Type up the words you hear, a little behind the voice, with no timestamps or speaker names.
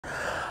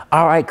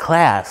All right,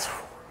 class,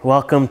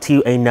 welcome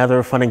to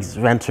another fun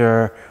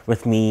adventure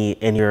with me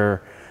in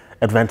your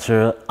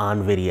adventure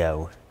on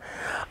video.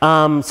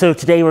 So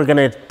today we're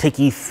gonna take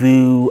you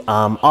through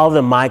all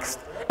the mics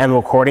and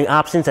recording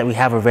options that we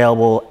have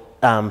available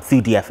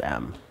through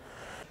DFM.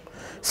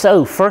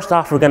 So first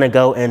off, we're gonna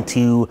go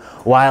into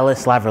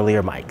wireless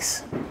lavalier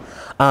mics.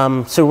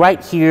 So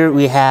right here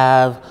we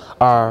have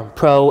our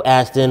Pro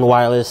Aston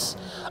wireless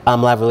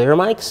lavalier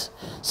mics.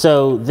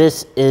 So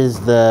this is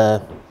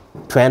the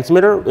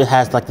transmitter. It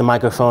has like the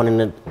microphone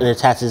and it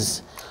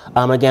attaches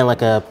again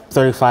like a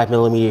 35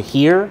 millimeter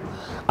here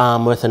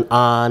with an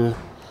on,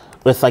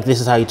 with like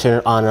this is how you turn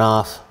it on and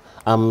off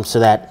so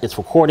that it's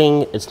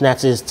recording. It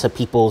attaches to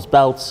people's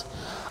belts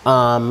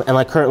and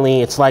like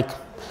currently it's like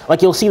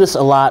you'll see this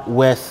a lot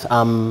with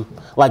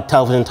like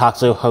television talk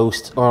show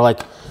hosts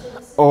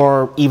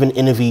or even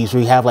interviews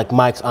where you have like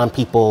mics on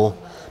people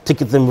to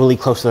get them really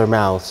close to their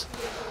mouths.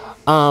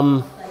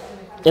 And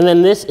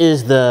then this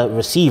is the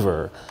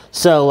receiver.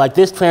 So like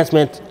this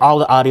transmits all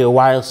the audio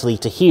wirelessly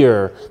to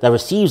here that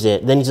receives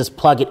it. Then you just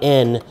plug it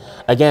in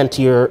again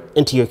to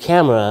into your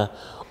camera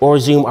or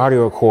Zoom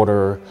audio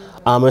recorder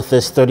with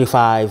this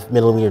 35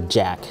 millimeter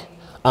jack.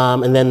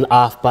 And then the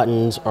off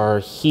buttons are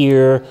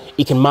here.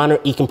 You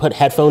can put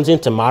headphones in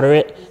to monitor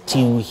it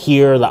to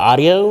hear the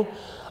audio,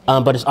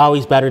 but it's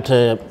always better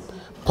to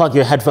plug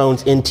your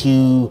headphones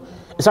into.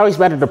 It's always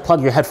better to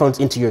plug your headphones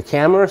into your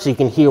camera so you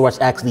can hear what's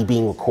actually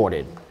being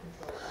recorded.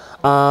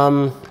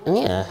 And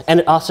yeah,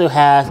 and it also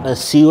has a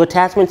SU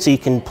attachment, so you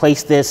can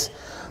place this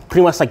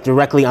pretty much like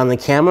directly on the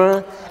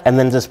camera and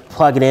then just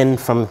plug it in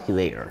from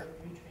there.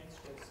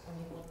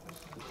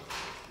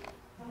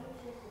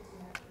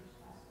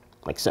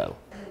 Like so.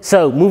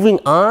 So moving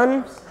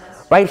on,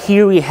 right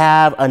here we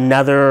have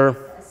another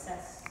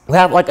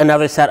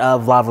set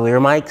of lavalier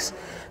mics.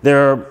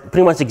 They're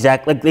pretty much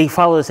like they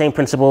follow the same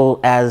principle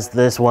as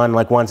this one,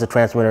 like one's a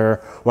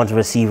transmitter, one's a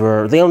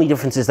receiver. The only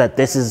difference is that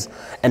this is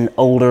an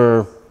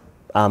older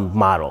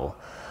model.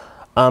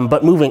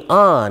 But moving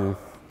on,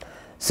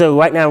 so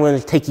right now I'm going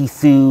to take you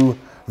through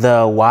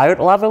the wired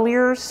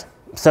lavaliers.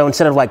 So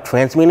instead of like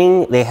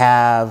transmitting, they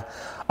have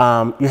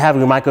you have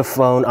your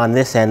microphone on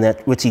this end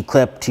which you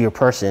clip to your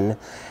person,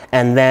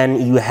 and then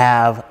you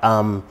have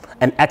an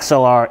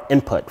XLR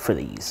input for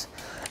these.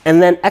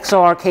 And then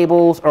XLR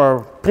cables are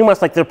pretty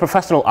much like they're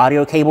professional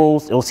audio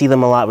cables. You'll see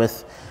them a lot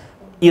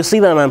you'll see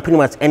them on pretty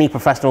much any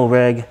professional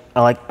rig,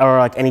 or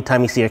like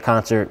anytime you see a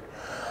concert.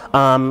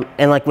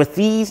 And like with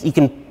these,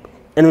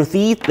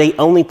 they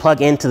only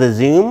plug into the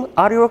Zoom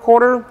audio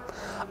recorder,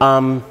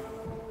 and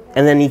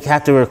then you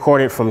have to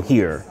record it from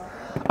here.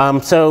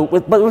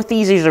 But with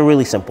these are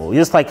really simple. You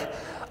just like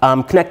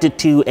connect it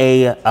to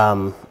a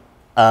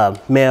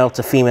male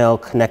to female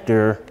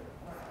connector,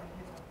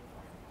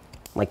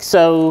 like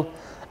so,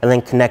 and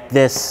then connect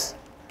this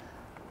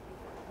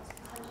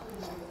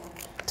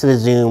to the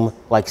Zoom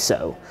like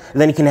so. And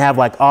then you can have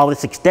like all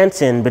this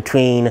extension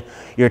between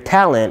your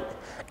talent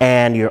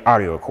and your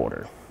audio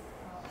recorder.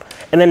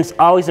 And then it's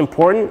always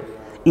important,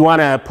 you want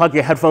to plug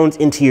your headphones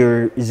into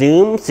your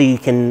Zoom so you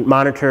can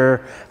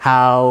monitor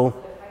how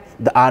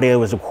the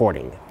audio is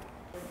recording.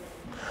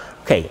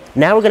 Okay,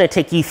 now we're going to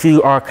take you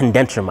through our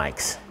condenser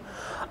mics,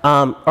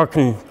 our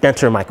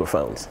condenser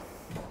microphones.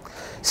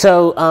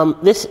 So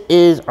this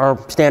is our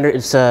standard,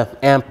 it's a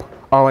amp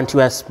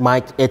R12S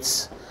mic.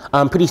 It's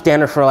pretty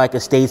standard for like a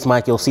stage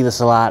mic. You'll see this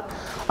a lot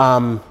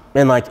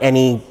in like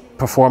any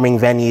performing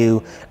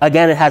venue.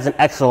 Again, it has an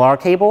XLR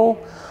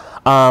cable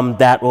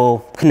that will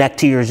connect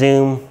to your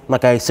Zoom,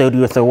 like I showed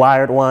you with the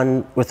wired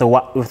one, with the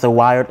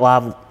wired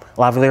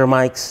lavalier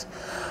mics.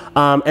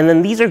 And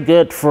then these are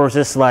good for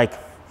just like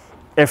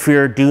if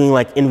you're doing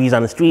like interviews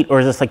on the street,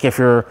 or just like if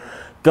you're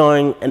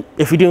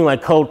doing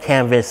like cold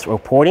canvas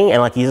reporting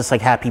and like you just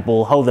like have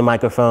people hold the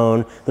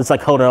microphone, just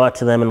like hold it out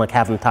to them and like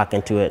have them talk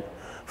into it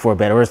for a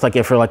bit. Or it's like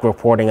if you're like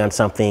reporting on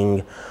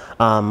something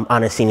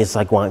on a scene, it's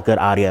like want good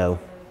audio.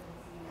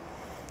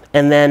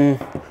 And then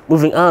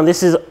moving on,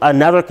 this is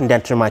another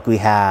condenser mic we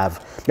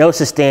have. Notice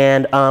the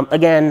stand.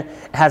 Again,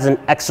 it has an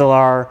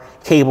XLR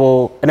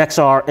cable, an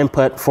XLR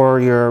input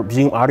for your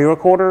Zoom audio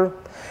recorder.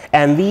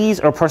 And these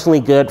are personally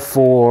good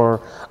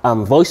for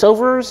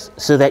voiceovers,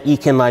 so that you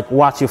can like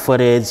watch your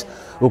footage,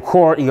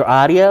 record your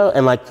audio,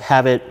 and like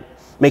have it,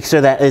 make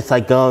sure that it's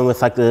like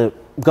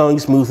going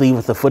smoothly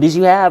with the footage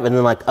you have, and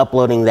then like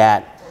uploading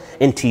that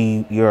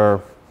into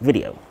your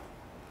video.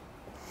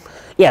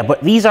 Yeah,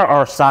 but these are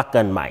our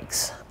shotgun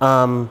mics.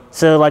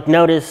 So like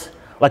notice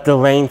like the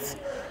length,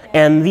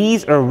 and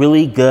these are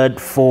really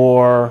good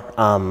for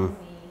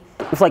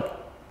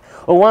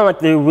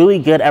they're really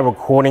good at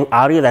recording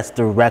audio that's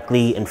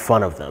directly in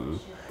front of them.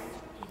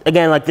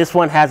 Again, like this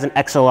one has an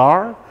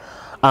XLR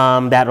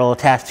that'll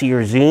attach to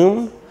your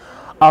Zoom.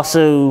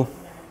 Also,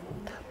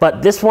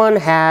 but this one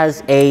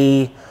has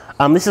this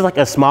is like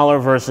a smaller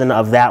version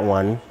of that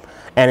one,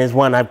 and is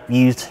one I've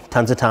used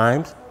tons of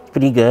times.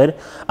 Pretty good.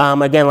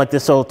 Again, like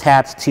this will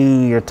attach to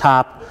your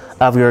top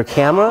of your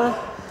camera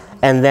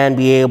and then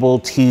be able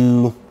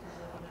to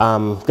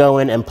go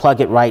in and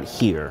plug it right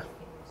here.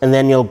 and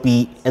then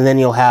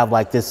you'll have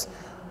like this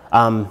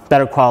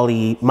better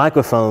quality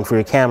microphone for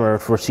your camera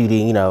for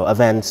shooting, you know,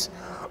 events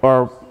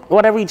or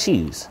whatever you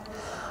choose.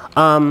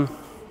 And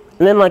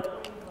then like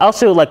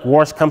also, like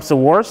worst comes to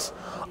worst,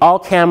 all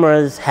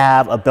cameras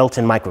have a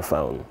built-in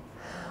microphone.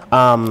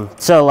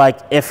 So like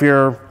if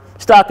you're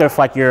stuck, or if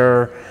like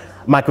your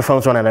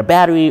microphone's run out of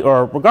battery,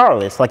 or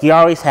regardless, like you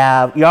always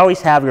have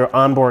your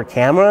onboard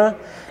camera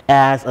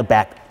as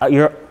a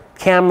your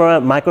camera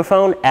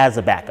microphone as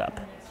a backup.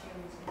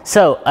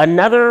 So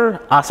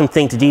another awesome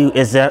thing to do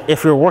is that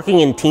if you're working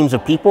in teams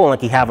of people,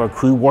 like you have a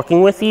crew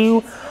working with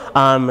you,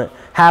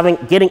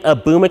 getting a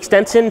boom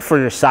extension for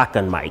your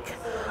shotgun mic.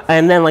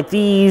 And then like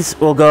these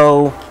will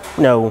go,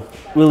 you know,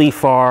 really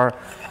far.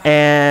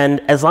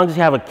 And as long as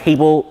you have an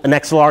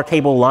XLR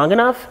cable long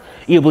enough,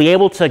 you'll be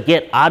able to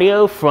get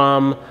audio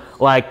from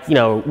like, you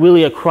know,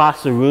 really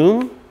across the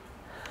room.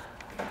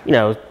 You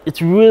know,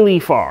 it's really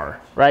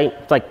far, right?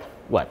 It's like,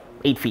 what,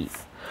 8 feet.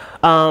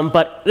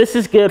 But this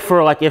is good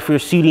for like if you're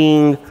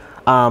shooting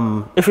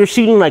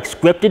like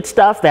scripted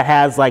stuff that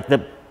has like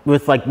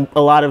with like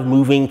a lot of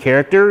moving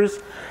characters,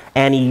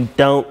 and you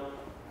don't,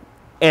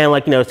 and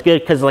like, you know, it's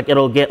good because like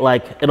it'll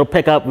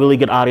pick up really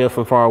good audio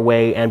from far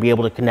away and be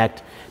able to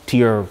connect to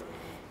your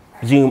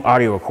Zoom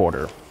audio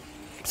recorder.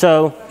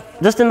 So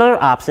just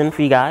another option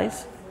for you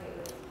guys.